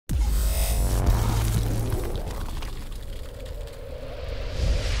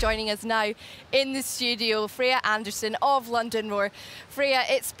joining us now in the studio, Freya Anderson of London Roar. Freya,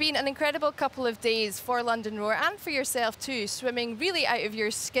 it's been an incredible couple of days for London Roar and for yourself too, swimming really out of your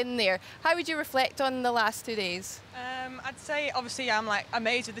skin there. How would you reflect on the last 2 days? I'd say obviously I'm like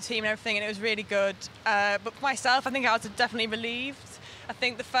amazed with the team and everything, and it was really good. But for myself, I think I was definitely relieved. I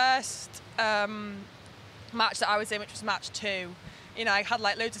think the first match that I was in, which was match 2, you know, I had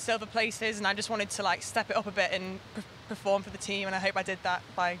like loads of silver places, and I just wanted to like step it up a bit and perform for the team, and I hope I did that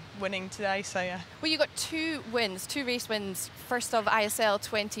by winning today. So yeah. Well, you got 2 wins, 2 race wins. First of ISL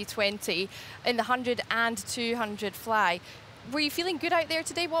 2020 in the 100 and 200 fly. Were you feeling good out there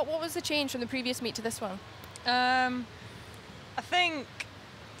today? What was the change from the previous meet to this one? I think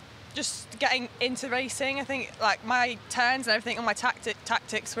just getting into racing. I think like my turns and everything on my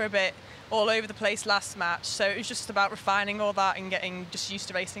tactics were a bit all over the place last match, so it was just about refining all that and getting just used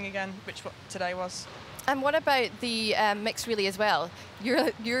to racing again, which what today was. And what about the mixed relay as well?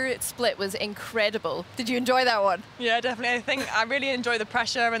 Your split was incredible. Did you enjoy that one? Yeah, definitely. I think I really enjoy the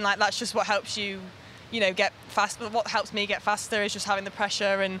pressure, and like that's just what helps you, you know, get faster. What helps me get faster is just having the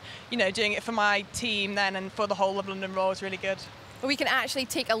pressure, and you know, doing it for my team then and for the whole of London Roar is really good. We can actually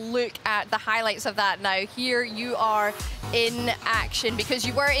take a look at the highlights of that now. Here you are in action, because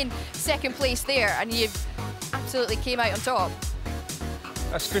you were in second place there and you absolutely came out on top.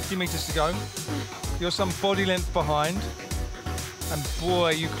 That's 50 metres to go. You're some body length behind, and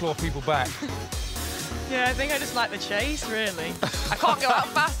boy, you claw people back. Yeah, I think I just like the chase, really. I can't go out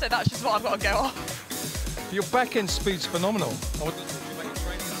faster, that's just what I've got to go off. Your back end speed's phenomenal.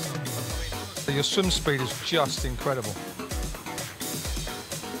 Your swim speed is just incredible.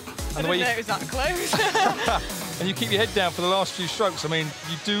 I didn't know it was that close. And you keep your head down for the last few strokes. I mean,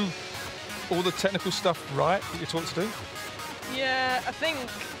 you do all the technical stuff right that you're taught to do? Yeah, I think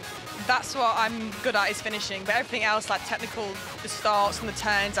that's what I'm good at, is finishing. But everything else, like technical, the starts and the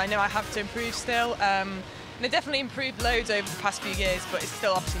turns, I know I have to improve still. And they definitely improved loads over the past few years, but it's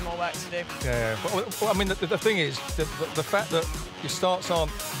still obviously more work to do. Yeah, well, I mean, the thing is, the fact that your starts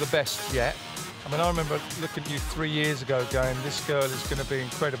aren't the best yet. I mean, I remember looking at you 3 years ago going, this girl is going to be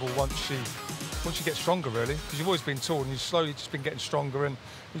incredible once she gets stronger, really. Because you've always been tall and you've slowly just been getting stronger, and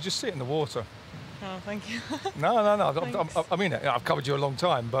you just sit in the water. Oh, thank you. No. I mean, I've covered you a long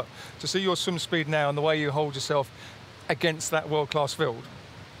time, but to see your swim speed now and the way you hold yourself against that world-class field.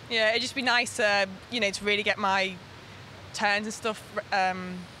 Yeah, it'd just be nice, you know, to really get my turns and stuff better.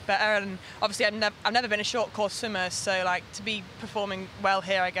 And obviously, I've never been a short course swimmer, so like to be performing well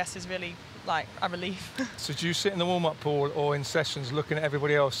here, I guess, is really like a relief. So do you sit in the warm-up pool or in sessions looking at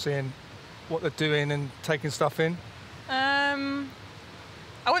everybody else, seeing what they're doing and taking stuff in?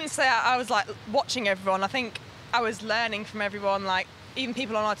 I wouldn't say I was like watching everyone. I think I was learning from everyone, like even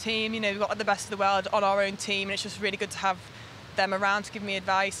people on our team. You know, we've got the best of the world on our own team, and it's just really good to have them around to give me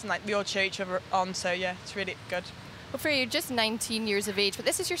advice, and like we all cheer each other on, so yeah, it's really good. Well, Freya, you're just 19 years of age, but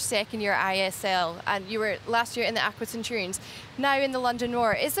this is your second year ISL, and you were last year in the Aqua Centurions, now in the London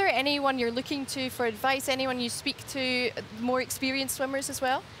Roar. Is there anyone you're looking to for advice, anyone you speak to, more experienced swimmers as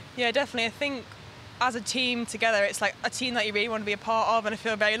well? Yeah, definitely. I think as a team together, it's like a team that you really want to be a part of, and I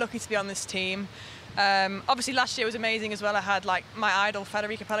feel very lucky to be on this team. Obviously last year was amazing as well. I had like my idol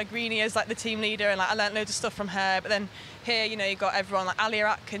Federica Pellegrini as like the team leader, and like I learnt loads of stuff from her. But then here, you know, you've got everyone like Alia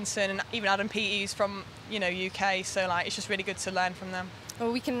Atkinson and even Adam Peaty, who's from, you know, UK. So like it's just really good to learn from them.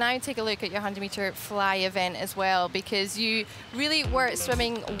 Well, we can now take a look at your 100-metre fly event as well, because you really were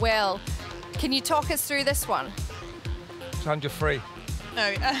swimming well. Can you talk us through this one? It's 100 free.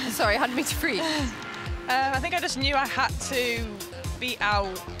 No, sorry, 100-metre free. I think I just knew I had to be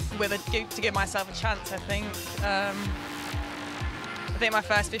out with to give myself a chance. I think my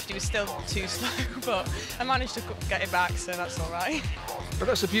first 50 was still too slow, but I managed to get it back, so that's all right. But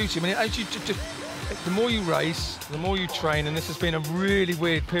that's the beauty. I mean, as you just, the more you race, the more you train, and this has been a really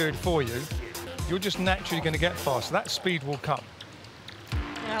weird period for you, you're just naturally going to get faster. That speed will come.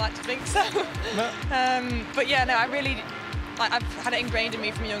 Yeah, I like to think so. No. But yeah, no, I really. Like, I've had it ingrained in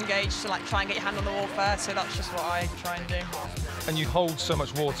me from a young age to like try and get your hand on the wall first, so that's just what I try and do. And you hold so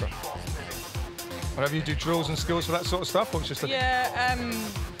much water. Whenever you do drills and skills for that sort of stuff, or it's just yeah,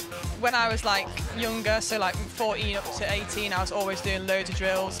 when I was like younger, so like 14 up to 18, I was always doing loads of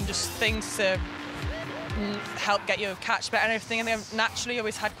drills and just things to help get your catch better and everything. And I've naturally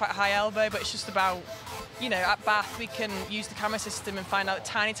always had quite a high elbow, but it's just about, you know, at Bath we can use the camera system and find out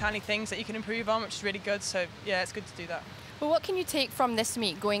tiny things that you can improve on, which is really good. So yeah, it's good to do that. Well, what can you take from this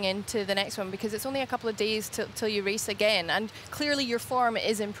meet going into the next one? Because it's only a couple of days till you race again, and clearly your form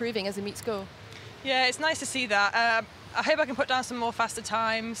is improving as the meets go. Yeah, it's nice to see that. I hope I can put down some more faster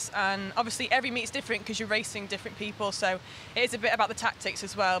times, and obviously every meet's different because you're racing different people, so it is a bit about the tactics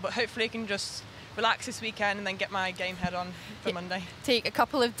as well, but hopefully I can just relax this weekend and then get my game head on for Monday. Take a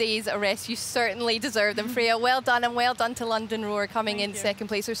couple of days of rest. You certainly deserve them, Freya. Well done, and well done to London Roar coming in second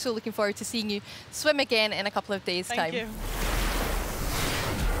place. We're so looking forward to seeing you swim again in a couple of days' time. Thank you.